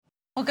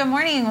Well, good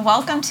morning.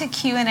 Welcome to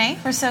Q&A.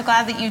 We're so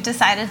glad that you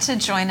decided to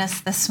join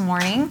us this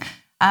morning.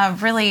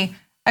 Really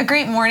a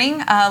great morning.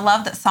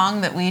 Love that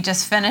song that we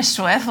just finished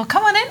with. Well,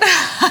 come on in.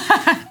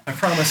 I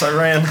promise I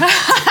ran.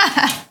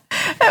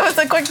 It was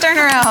a quick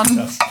turnaround.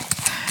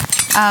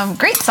 Yes.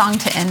 Great song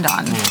to end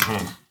on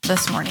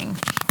this morning.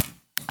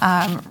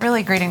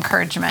 Really great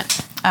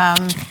encouragement.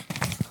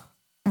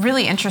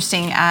 Really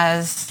interesting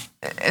as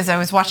I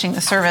was watching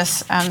the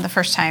service the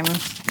first time,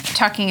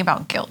 talking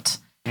about guilt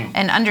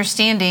and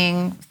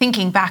understanding,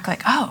 thinking back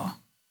like, oh,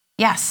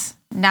 yes,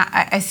 now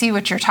I see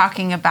what you're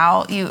talking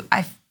about.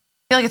 I feel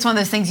like it's one of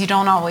those things you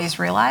don't always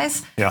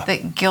realize,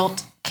 that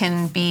guilt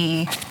can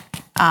be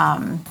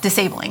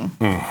disabling,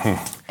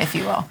 if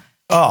you will.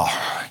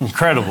 Oh,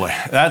 incredibly.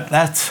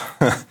 That's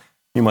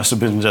you must have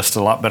been just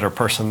a lot better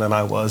person than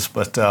I was.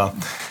 But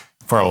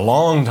for a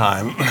long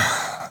time,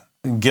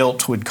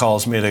 guilt would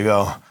cause me to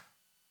go,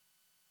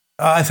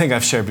 I think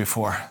I've shared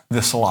before,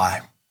 this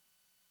lie.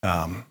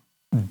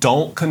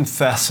 Don't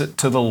confess it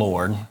to the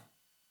Lord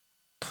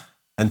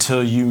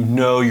until you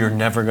know you're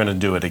never going to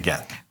do it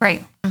again.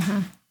 Right.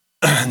 Mm-hmm.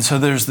 And so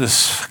there's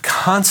this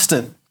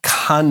constant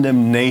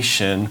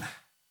condemnation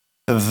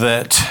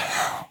that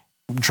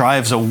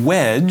drives a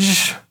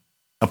wedge,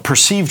 a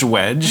perceived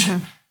wedge,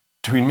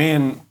 between me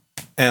and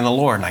the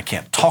Lord. And I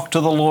can't talk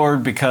to the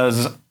Lord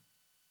because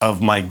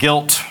of my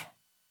guilt.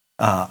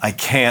 I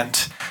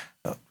can't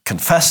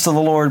confess to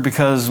the Lord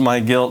because of my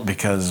guilt,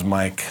 because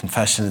my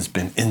confession has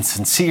been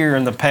insincere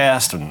in the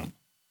past. And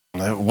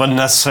it wasn't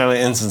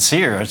necessarily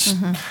insincere. It's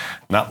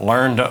not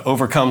learned to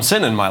overcome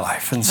sin in my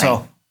life. And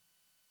so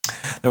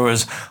there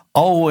was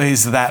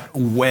always that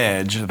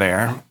wedge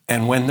there.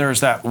 And when there's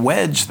that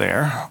wedge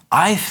there,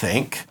 I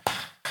think,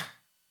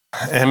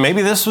 and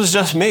maybe this was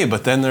just me,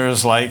 but then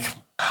there's like,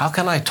 how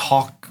can I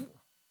talk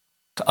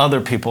to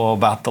other people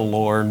about the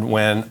Lord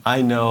when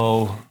I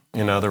know,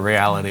 the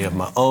reality of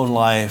my own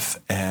life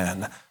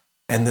and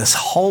this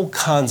whole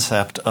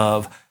concept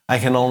of I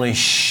can only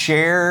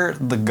share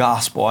the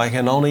gospel, I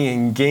can only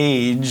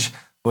engage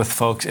with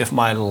folks if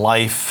my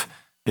life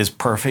is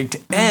perfect,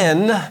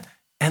 and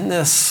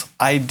this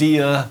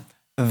idea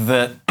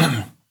that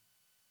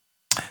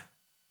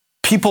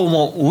people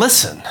won't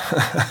listen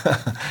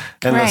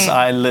unless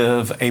I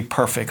live a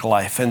perfect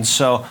life. And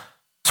so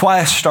that's why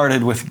I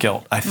started with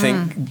guilt. I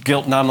think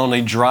guilt not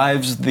only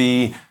drives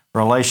the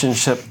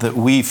relationship that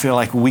we feel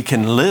like we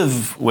can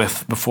live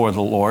with before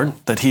the Lord,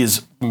 that He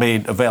has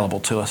made available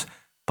to us,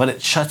 but it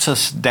shuts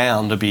us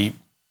down to be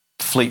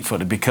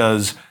fleet-footed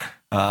because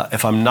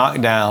if I'm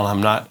knocked down,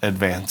 I'm not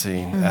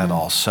advancing at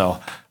all.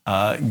 So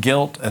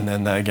guilt, and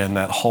then again,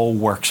 that whole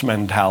works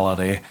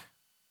mentality.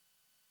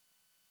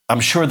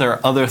 I'm sure there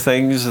are other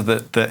things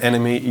that the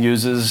enemy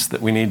uses that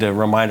we need to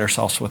remind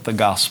ourselves with the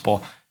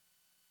gospel.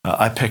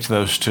 I picked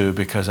those two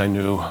because I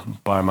knew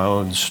by my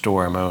own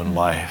story, my own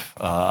life,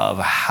 of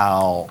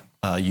how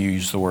you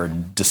use the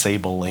word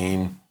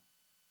disabling,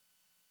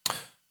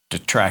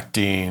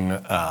 detracting,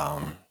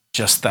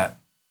 just that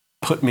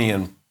put me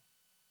in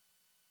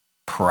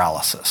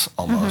paralysis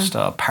almost,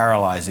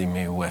 paralyzing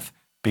me with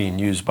being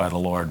used by the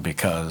Lord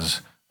because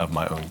of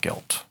my own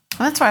guilt.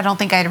 Well, that's why I don't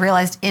think I'd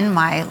realized in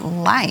my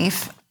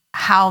life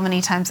how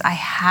many times I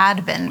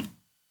had been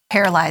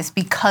paralyzed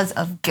because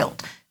of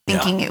guilt,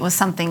 thinking it was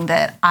something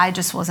that I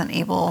just wasn't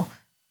able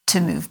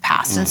to move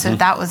past. And so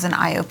that was an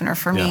eye-opener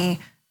for me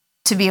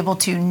to be able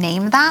to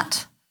name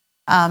that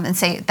and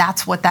say,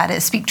 that's what that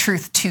is, speak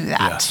truth to that.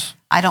 Yes.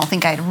 I don't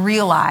think I'd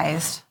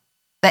realized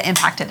the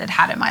impact it had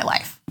had in my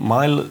life.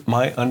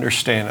 My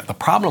understanding, the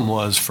problem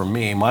was for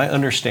me, my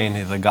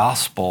understanding of the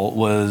gospel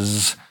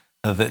was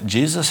that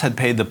Jesus had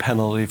paid the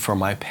penalty for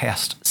my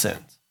past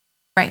sins.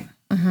 Right.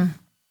 I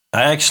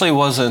actually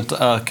wasn't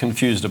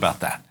confused about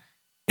that.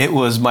 It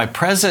was my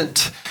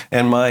present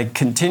and my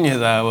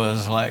continued. I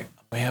was like,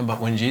 man, but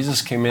when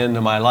Jesus came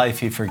into my life,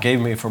 He forgave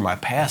me for my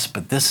past,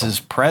 but this is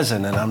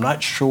present, and I'm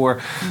not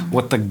sure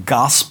what the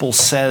gospel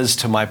says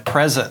to my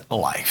present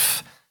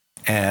life.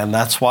 And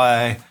that's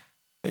why,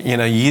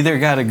 you either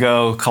got to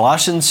go,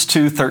 Colossians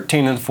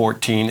 2:13 and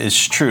 14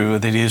 is true,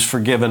 that He has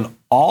forgiven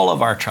all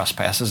of our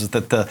trespasses,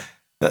 that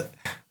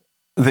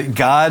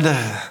God,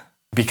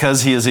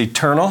 because He is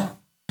eternal,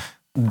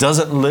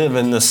 doesn't live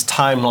in this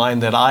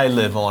timeline that I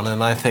live on.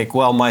 And I think,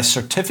 well, my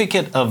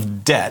certificate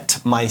of debt,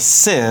 my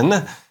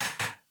sin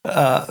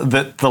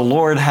that the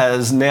Lord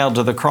has nailed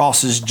to the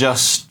cross is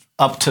just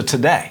up to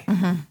today.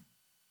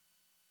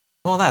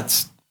 Well,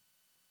 that's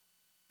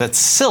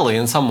silly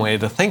in some way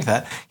to think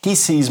that. He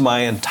sees my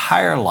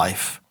entire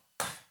life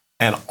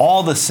and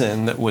all the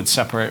sin that would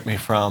separate me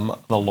from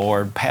the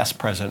Lord, past,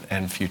 present,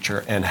 and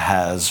future, and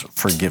has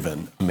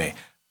forgiven me.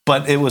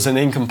 But it was an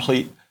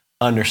incomplete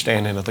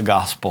understanding of the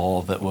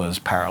gospel that was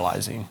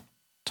paralyzing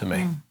to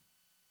me.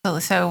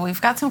 So we've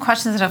got some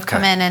questions that have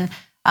come in,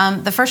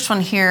 and the first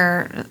one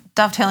here,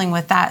 dovetailing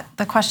with that,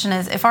 the question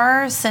is, if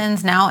our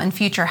sins now and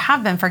future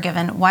have been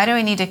forgiven, why do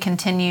I need to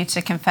continue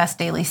to confess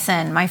daily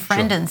sin? My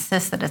friend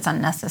insists that it's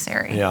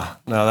unnecessary. Yeah,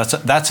 no,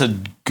 that's a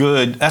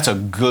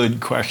good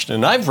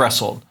question. I've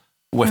wrestled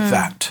with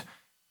that.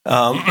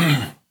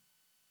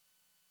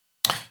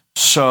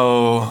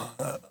 So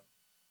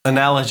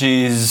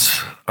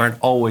analogies aren't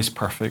always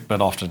perfect,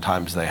 but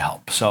oftentimes they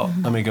help. So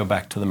let me go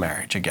back to the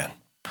marriage again.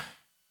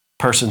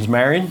 Person's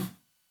married.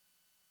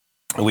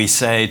 We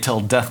say, till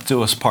death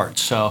do us part.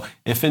 So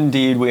if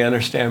indeed we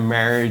understand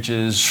marriage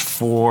is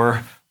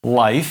for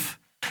life,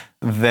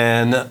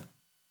 then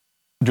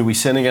do we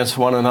sin against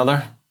one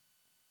another?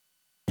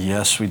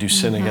 Yes, we do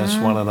sin against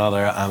one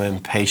another. I'm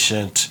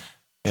impatient.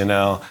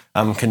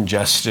 I'm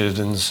congested,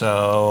 and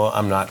so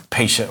I'm not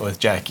patient with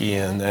Jackie,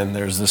 and then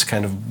there's this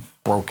kind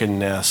of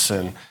brokenness.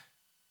 And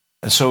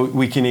so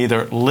we can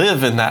either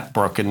live in that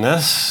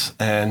brokenness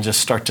and just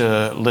start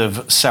to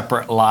live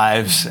separate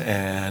lives,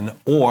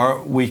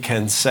 or we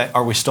can say,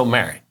 are we still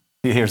married?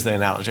 Here's the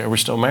analogy. Are we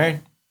still married?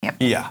 Yep.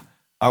 Yeah.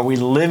 Are we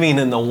living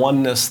in the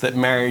oneness that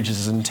marriage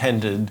is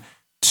intended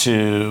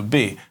to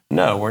be?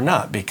 No, we're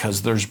not,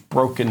 because there's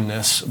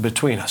brokenness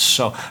between us.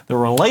 So the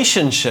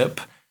relationship,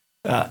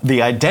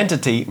 the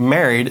identity,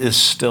 married, is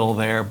still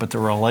there, but the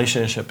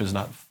relationship is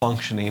not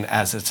functioning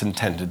as it's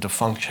intended to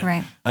function.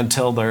 Right.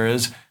 Until there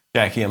is,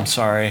 Jackie, I'm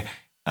sorry,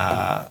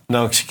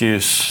 no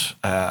excuse,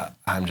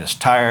 I'm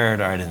just tired,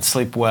 or I didn't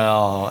sleep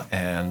well,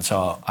 and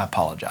so I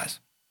apologize.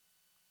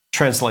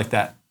 Translate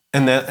that.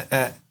 And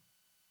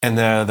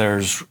then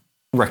there's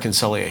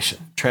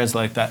reconciliation.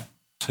 Translate that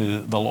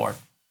to the Lord.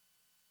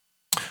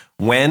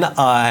 When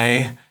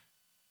I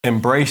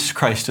embrace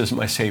Christ as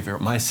my Savior,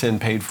 my sin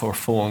paid for,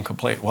 full and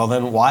complete, well,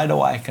 then why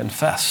do I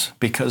confess?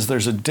 Because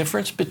there's a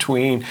difference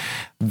between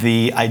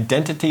the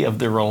identity of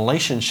the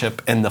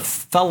relationship and the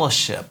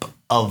fellowship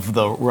of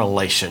the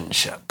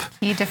relationship.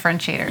 Key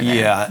differentiator there.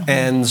 Yeah,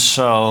 and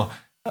so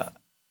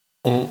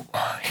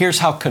here's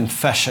how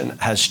confession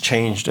has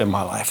changed in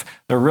my life.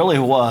 There really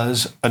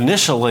was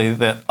initially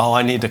that,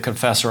 I need to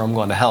confess or I'm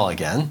going to hell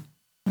again.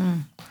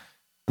 And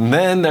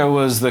then there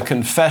was the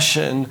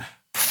confession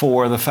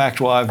for the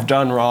fact, I've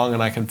done wrong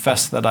and I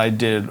confess that I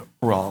did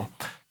wrong.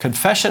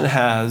 Confession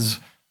has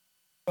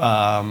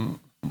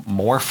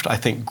morphed, I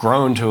think,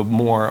 grown to a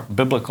more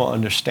biblical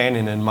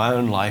understanding in my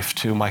own life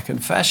to my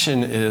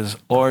confession is,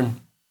 Lord,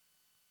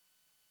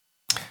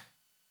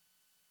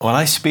 when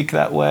I speak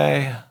that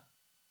way,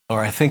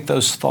 or I think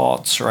those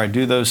thoughts, or I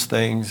do those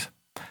things,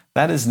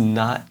 that is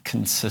not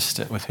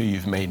consistent with who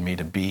you've made me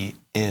to be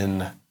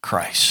in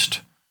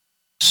Christ.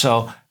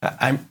 So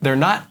they're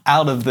not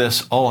out of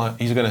this,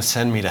 he's going to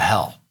send me to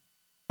hell.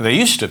 They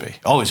used to be,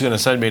 he's going to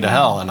send me to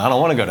hell, and I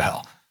don't want to go to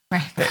hell.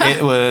 Right.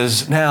 It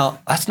was, now,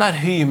 that's not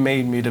who you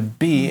made me to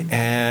be,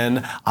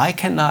 and I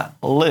cannot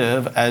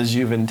live as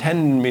you've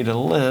intended me to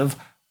live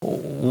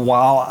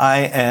while I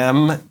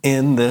am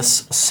in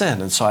this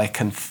sin. And so I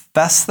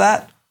confess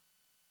that,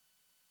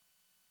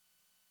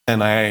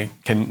 and I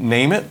can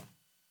name it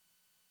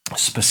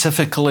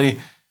specifically,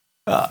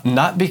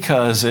 not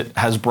because it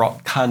has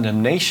brought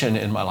condemnation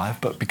in my life,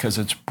 but because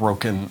it's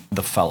broken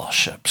the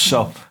fellowship.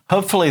 So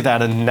hopefully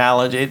that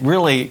analogy, it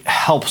really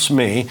helps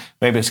me.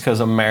 Maybe it's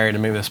because I'm married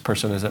and maybe this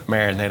person isn't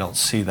married and they don't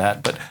see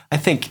that. But I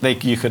think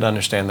you could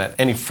understand that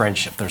any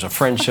friendship, there's a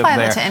friendship apply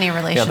there. That to any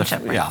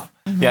relationship.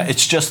 Yeah,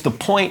 it's just the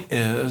point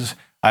is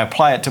I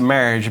apply it to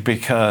marriage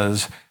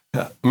because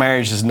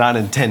marriage is not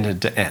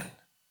intended to end.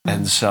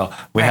 And so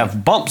we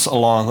have bumps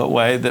along the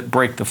way that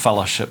break the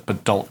fellowship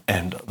but don't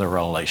end the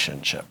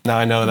relationship. Now,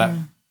 I know that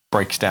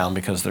breaks down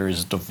because there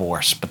is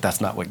divorce, but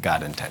that's not what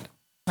God intended.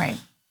 Right.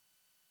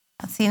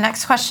 Let's see.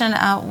 Next question.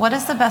 What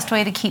is the best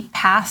way to keep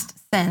past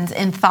sins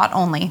in thought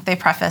only, they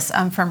preface,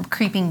 from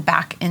creeping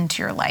back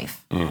into your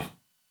life?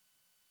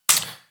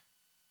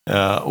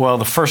 Well,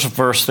 the first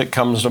verse that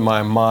comes to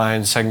my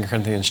mind, 2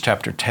 Corinthians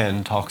chapter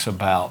 10, talks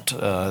about,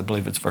 I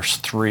believe it's verse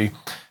 3,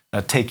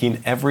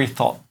 taking every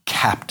thought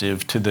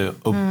captive to the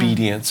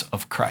obedience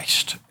of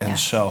Christ. And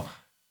so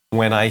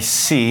when I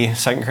see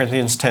 2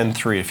 Corinthians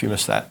 10:3, if you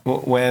missed that,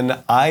 when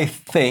I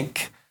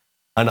think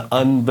an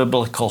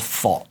unbiblical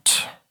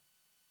thought,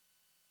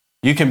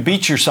 you can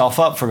beat yourself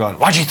up for going,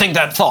 why'd you think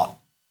that thought?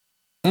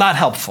 Not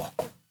helpful.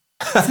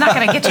 It's not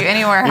going to get you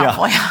anywhere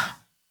helpful.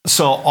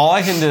 So all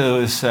I can do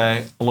is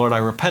say, Lord, I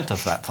repent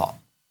of that thought.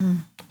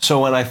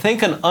 So when I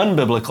think an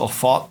unbiblical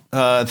thought,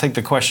 I think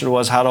the question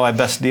was, how do I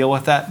best deal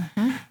with that?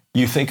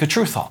 You think a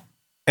true thought.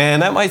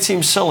 And that might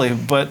seem silly,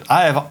 but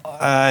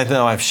I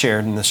know I've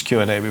shared in this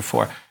Q&A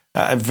before.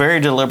 I very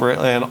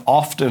deliberately and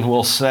often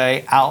will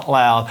say out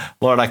loud,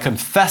 Lord, I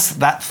confess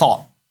that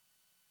thought.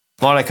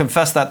 Lord, I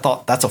confess that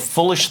thought. That's a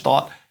foolish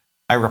thought.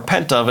 I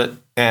repent of it,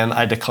 and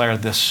I declare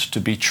this to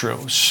be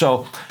true.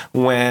 So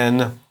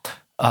when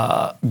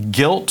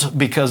guilt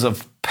because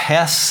of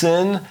past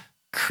sin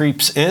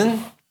creeps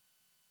in,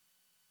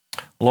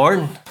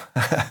 Lord,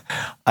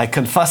 I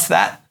confess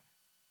that.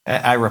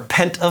 I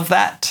repent of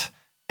that,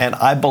 and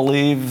I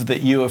believe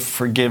that you have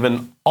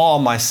forgiven all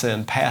my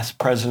sin, past,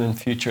 present, and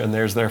future, and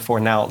there's therefore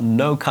now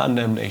no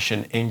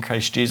condemnation in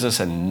Christ Jesus,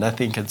 and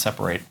nothing can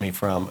separate me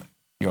from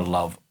your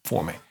love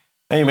for me.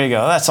 And you may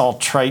go, that's all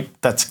trite,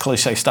 that's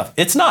cliche stuff.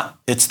 It's not.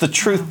 It's the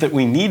truth that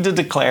we need to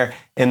declare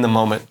in the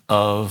moment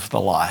of the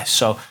lie.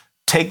 So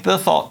take the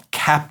thought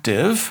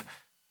captive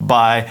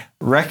by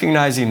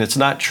recognizing it's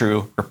not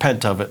true,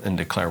 repent of it, and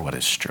declare what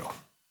is true.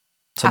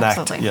 It's an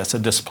Absolutely. act, it's a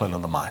discipline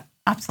of the mind.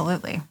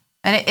 Absolutely.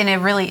 And it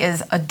really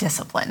is a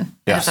discipline.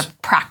 Yes. It is a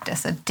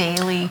practice, a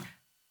daily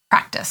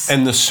practice.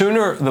 And the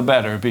sooner the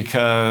better,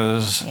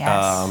 because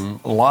Yes.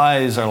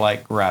 lies are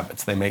like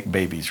rabbits. They make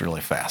babies really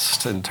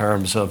fast in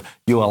terms of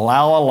you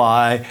allow a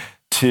lie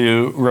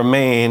to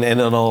remain and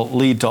it'll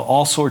lead to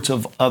all sorts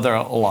of other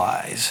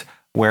lies,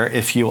 where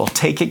if you will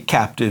take it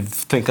captive,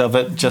 think of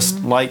it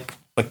just like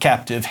a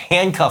captive,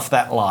 handcuff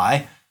that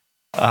lie,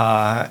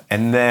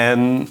 and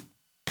then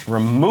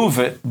remove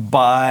it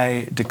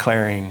by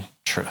declaring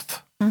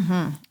truth.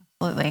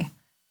 Absolutely.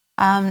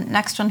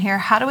 Next one here.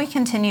 How do we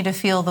continue to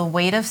feel the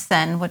weight of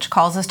sin, which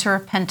calls us to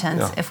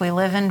repentance, if we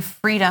live in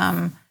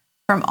freedom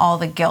from all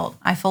the guilt?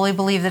 I fully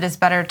believe that it's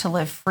better to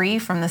live free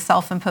from the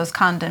self-imposed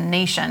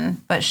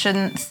condemnation, but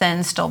shouldn't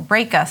sin still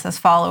break us as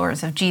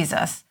followers of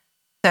Jesus?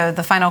 So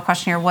the final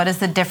question here, what is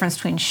the difference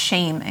between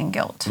shame and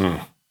guilt?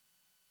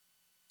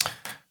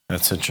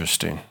 That's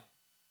interesting.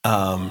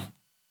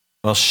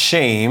 Well,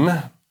 shame,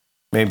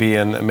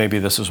 maybe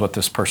this is what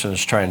this person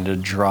is trying to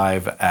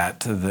drive at,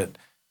 that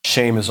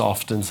shame is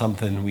often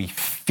something we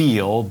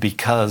feel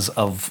because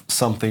of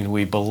something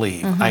we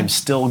believe. I'm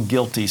still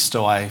guilty,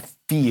 so I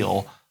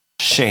feel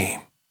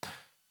shame.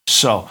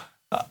 So,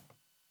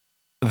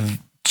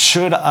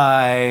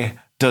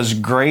 does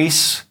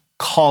grace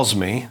cause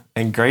me,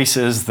 and grace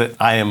is that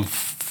I am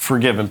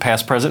forgiven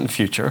past, present, and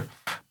future,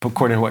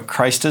 according to what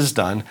Christ has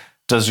done,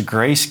 does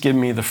grace give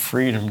me the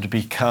freedom to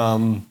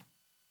become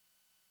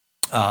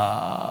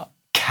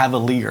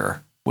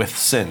cavalier with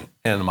sin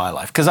in my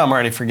life? Because I'm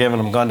already forgiven,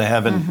 I'm going to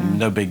heaven,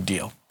 no big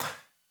deal.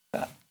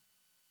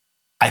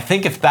 I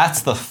think if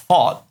that's the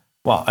thought,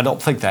 well, I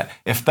don't think that.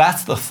 If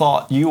that's the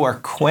thought, you are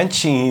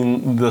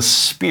quenching the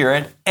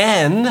Spirit,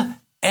 and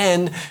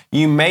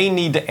you may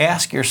need to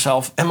ask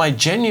yourself, am I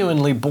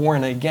genuinely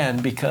born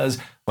again? Because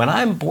when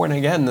I'm born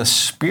again, the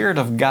Spirit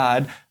of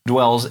God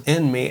dwells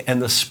in me,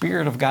 and the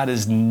Spirit of God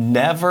is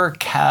never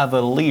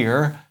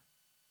cavalier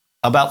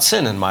about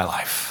sin in my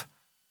life.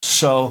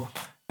 So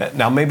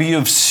now maybe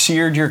you've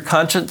seared your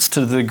conscience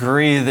to the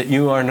degree that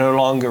you are no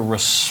longer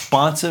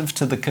responsive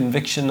to the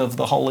conviction of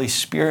the Holy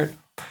Spirit,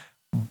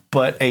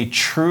 but a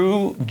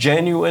true,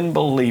 genuine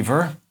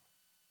believer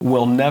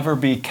will never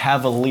be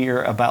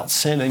cavalier about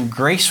sin, and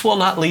grace will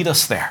not lead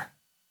us there.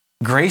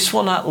 Grace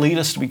will not lead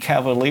us to be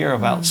cavalier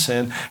about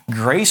sin.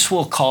 Grace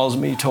will cause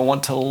me to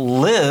want to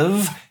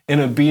live in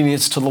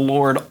obedience to the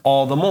Lord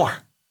all the more.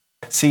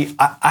 See,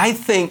 I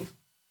think,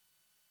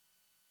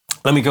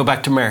 let me go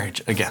back to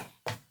marriage again.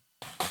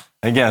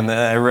 Again,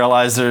 I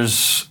realize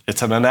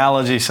it's an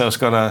analogy, so it's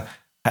going to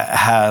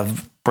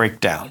have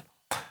breakdown.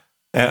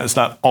 And it's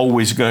not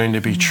always going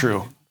to be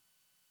true.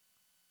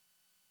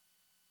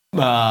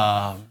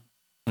 I'm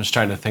just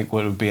trying to think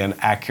what would be an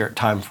accurate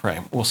time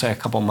frame. We'll say a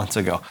couple months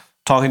ago,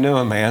 talking to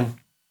a man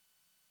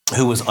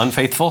who was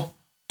unfaithful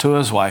to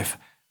his wife,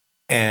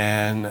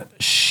 and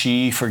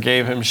she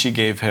forgave him, she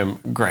gave him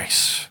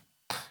grace.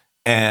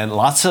 And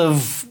lots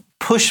of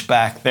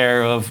pushback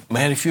there of,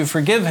 man, if you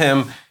forgive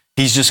him,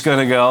 he's just going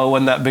to go,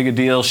 wasn't that big a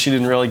deal? She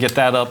didn't really get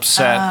that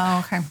upset. Oh,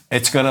 okay.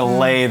 It's going to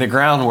lay the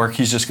groundwork.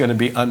 He's just going to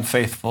be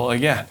unfaithful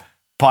again.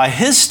 By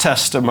his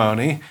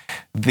testimony,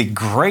 the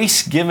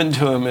grace given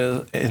to him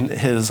in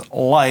his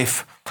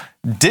life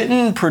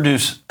didn't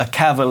produce a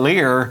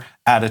cavalier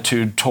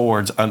attitude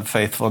towards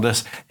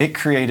unfaithfulness. It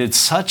created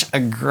such a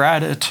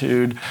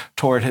gratitude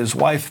toward his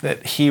wife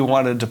that he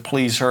wanted to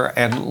please her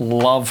and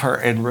love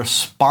her in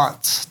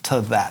response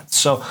to that.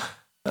 So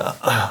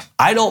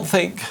I know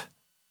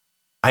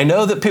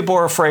that people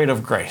are afraid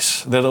of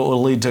grace, that it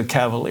will lead to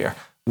cavalier.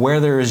 Where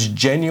there is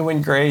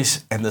genuine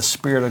grace and the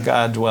Spirit of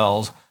God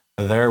dwells,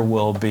 there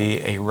will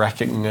be a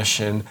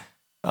recognition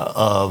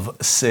of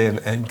sin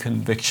and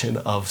conviction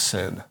of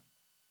sin.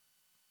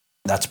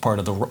 That's part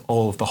of the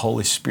role of the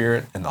Holy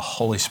Spirit, and the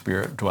Holy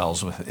Spirit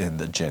dwells within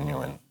the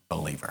genuine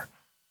believer.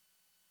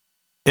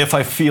 If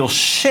I feel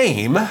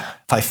shame,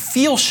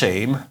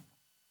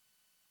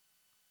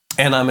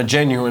 and I'm a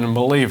genuine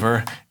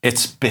believer,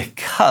 it's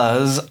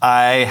because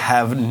I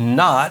have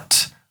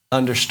not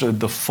understood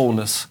the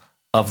fullness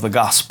of the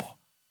gospel.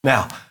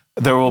 Now,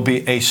 there will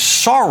be a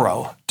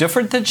sorrow,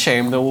 different than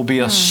shame. There will be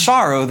a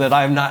sorrow that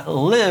I've not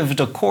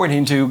lived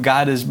according to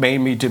God has made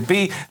me to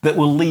be, that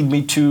will lead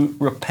me to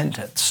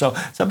repentance. So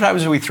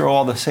sometimes we throw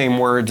all the same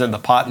words in the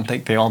pot and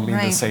think they all mean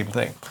the same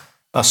thing.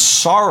 A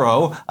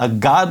sorrow, a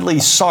godly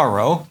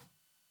sorrow,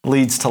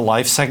 leads to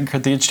life. 2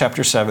 Corinthians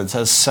chapter 7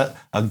 says,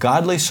 a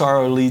godly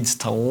sorrow leads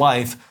to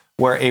life,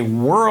 where a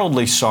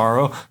worldly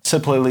sorrow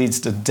simply leads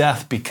to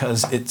death,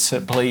 because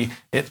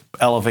it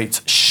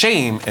elevates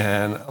shame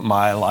in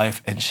my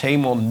life, and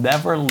shame will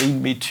never lead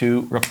me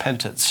to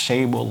repentance.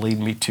 Shame will lead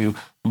me to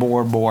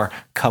more and more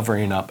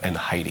covering up and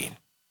hiding.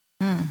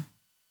 And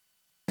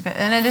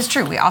it is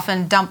true. We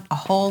often dump a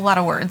whole lot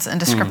of words and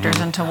descriptors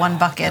into one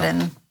bucket,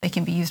 and they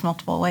can be used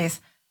multiple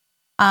ways.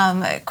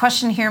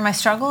 Question here, my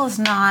struggle is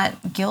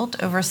not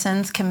guilt over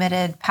sins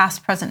committed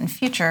past, present, and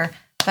future,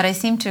 but I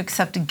seem to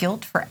accept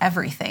guilt for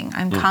everything.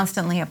 I'm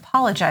constantly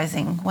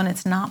apologizing when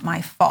it's not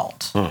my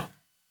fault.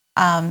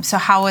 So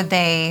how would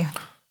they,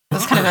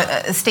 that's kind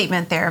of a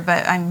statement there,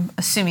 but I'm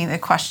assuming the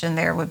question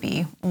there would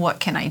be, what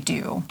can I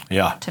do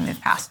to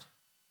move past?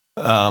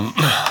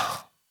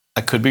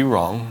 I could be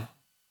wrong,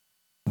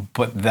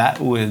 but that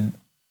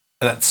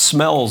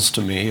smells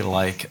to me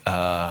like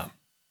the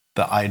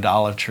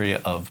idolatry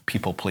of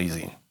people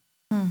pleasing.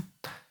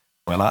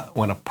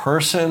 When a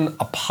person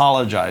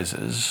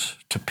apologizes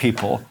to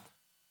people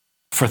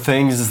for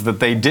things that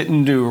they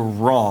didn't do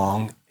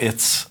wrong,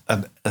 it's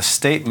a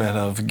statement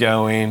of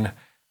going,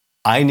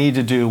 I need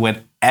to do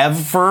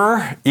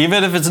whatever,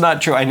 even if it's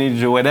not true, I need to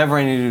do whatever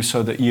I need to do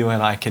so that you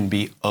and I can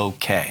be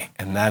okay.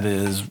 And that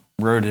is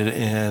rooted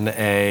in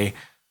an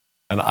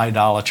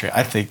idolatry,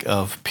 I think,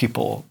 of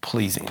people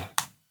pleasing.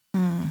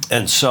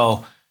 And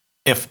so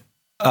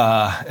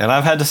and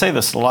I've had to say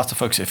this to lots of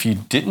folks, if you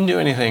didn't do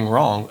anything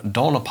wrong,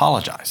 don't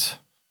apologize.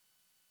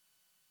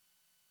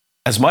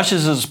 As much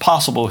as is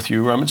possible with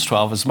you, Romans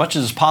 12, as much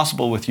as is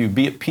possible with you,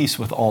 be at peace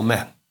with all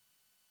men.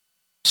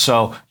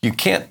 So you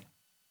can't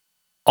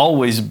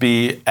always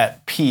be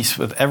at peace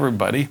with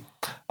everybody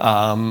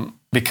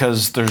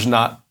because there's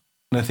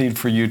nothing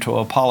for you to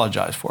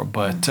apologize for.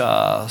 But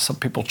some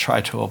people try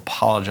to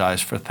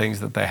apologize for things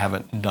that they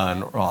haven't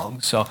done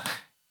wrong. So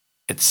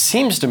it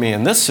seems to me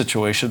in this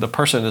situation, the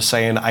person is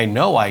saying, I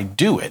know I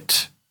do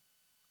it.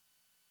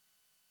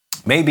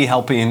 Maybe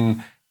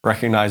helping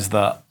recognize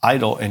the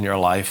idol in your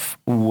life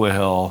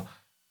will,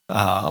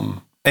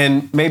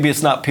 and maybe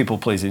it's not people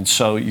pleasing.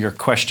 So your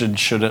question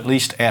should at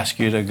least ask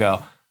you to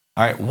go,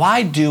 all right,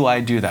 why do I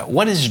do that?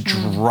 What is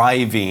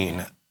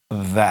driving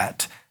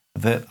that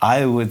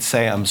I would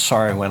say I'm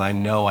sorry when I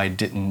know I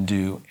didn't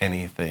do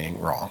anything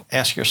wrong?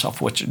 Ask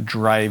yourself what's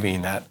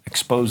driving that.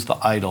 Expose the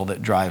idol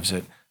that drives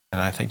it. And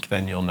I think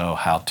then you'll know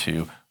how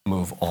to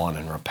move on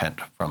and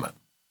repent from it.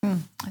 I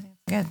think it's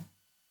good.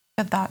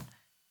 Good thought.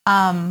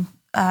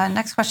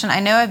 Next question. I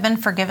know I've been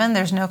forgiven.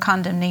 There's no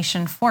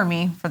condemnation for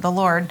me, for the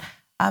Lord,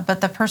 but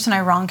the person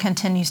I wrong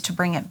continues to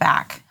bring it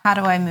back. How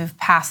do I move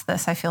past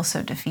this? I feel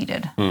so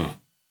defeated.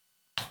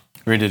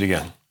 Read it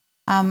again.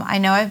 I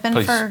know I've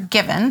been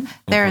forgiven.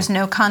 There is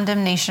no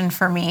condemnation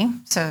for me,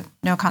 so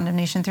no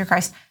condemnation through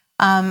Christ.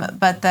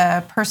 But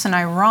the person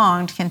I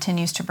wronged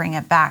continues to bring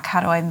it back.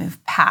 How do I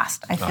move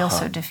past? I feel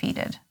so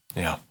defeated.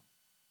 Yeah.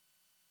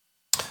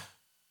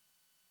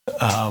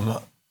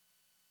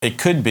 It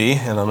could be,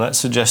 and I'm not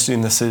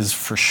suggesting this is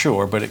for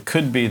sure, but it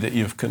could be that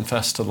you've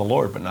confessed to the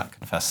Lord but not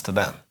confessed to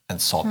them and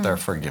sought their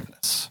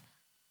forgiveness.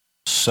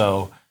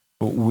 So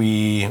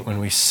when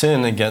we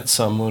sin against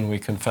someone, we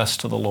confess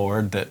to the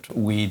Lord that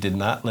we did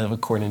not live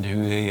according to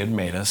who He had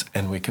made us,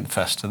 and we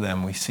confess to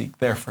them, we seek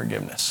their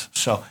forgiveness.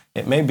 So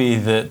it may be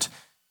that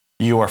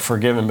you are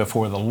forgiven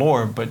before the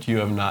Lord, but you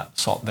have not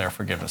sought their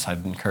forgiveness.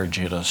 I'd encourage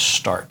you to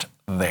start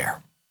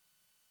there.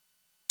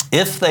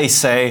 If they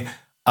say,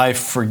 I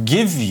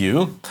forgive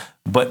you,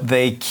 but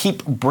they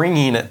keep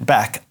bringing it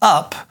back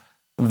up,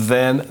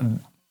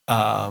 then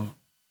I'm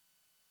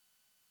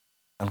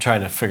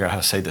trying to figure out how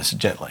to say this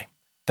gently.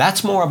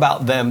 That's more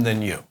about them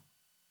than you.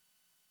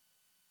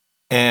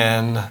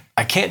 And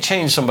I can't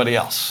change somebody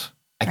else.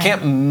 I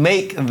can't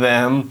make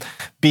them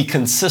be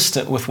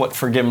consistent with what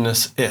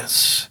forgiveness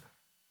is.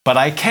 But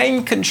I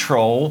can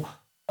control,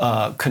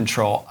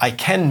 I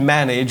can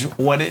manage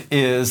what it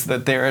is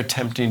that they're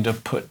attempting to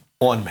put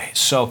on me.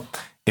 So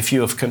if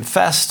you have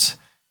confessed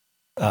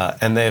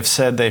and they have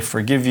said they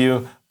forgive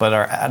you, but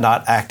are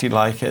not acting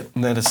like it,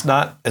 then it's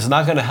not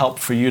going to help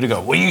for you to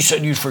go, well, you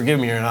said you'd forgive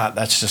me or not.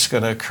 That's just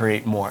going to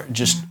create more.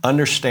 Just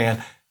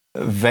understand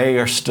they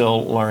are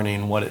still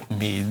learning what it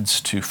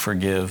means to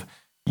forgive.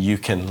 You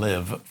can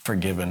live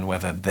forgiven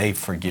whether they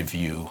forgive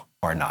you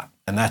or not.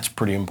 And that's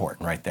pretty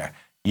important right there.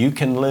 You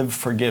can live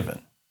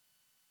forgiven.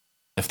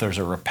 If there's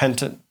a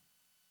repentant,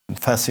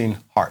 confessing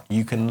heart,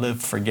 you can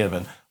live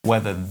forgiven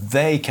whether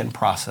they can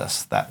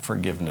process that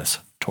forgiveness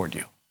toward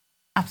you.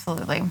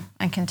 Absolutely.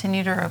 And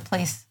continue to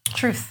replace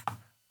truth.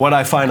 What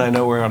I find, I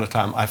know we're out of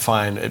time, I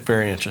find it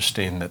very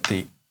interesting that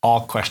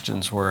all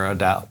questions were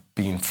about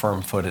being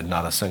firm-footed,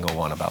 not a single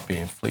one about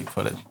being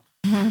fleet-footed.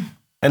 Mm-hmm.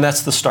 And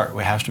that's the start.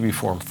 We have to be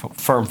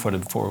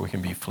firm-footed before we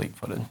can be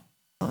fleet-footed.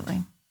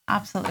 Absolutely.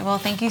 Absolutely. Well,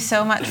 thank you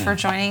so much for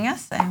joining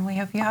us, and we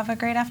hope you have a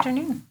great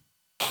afternoon.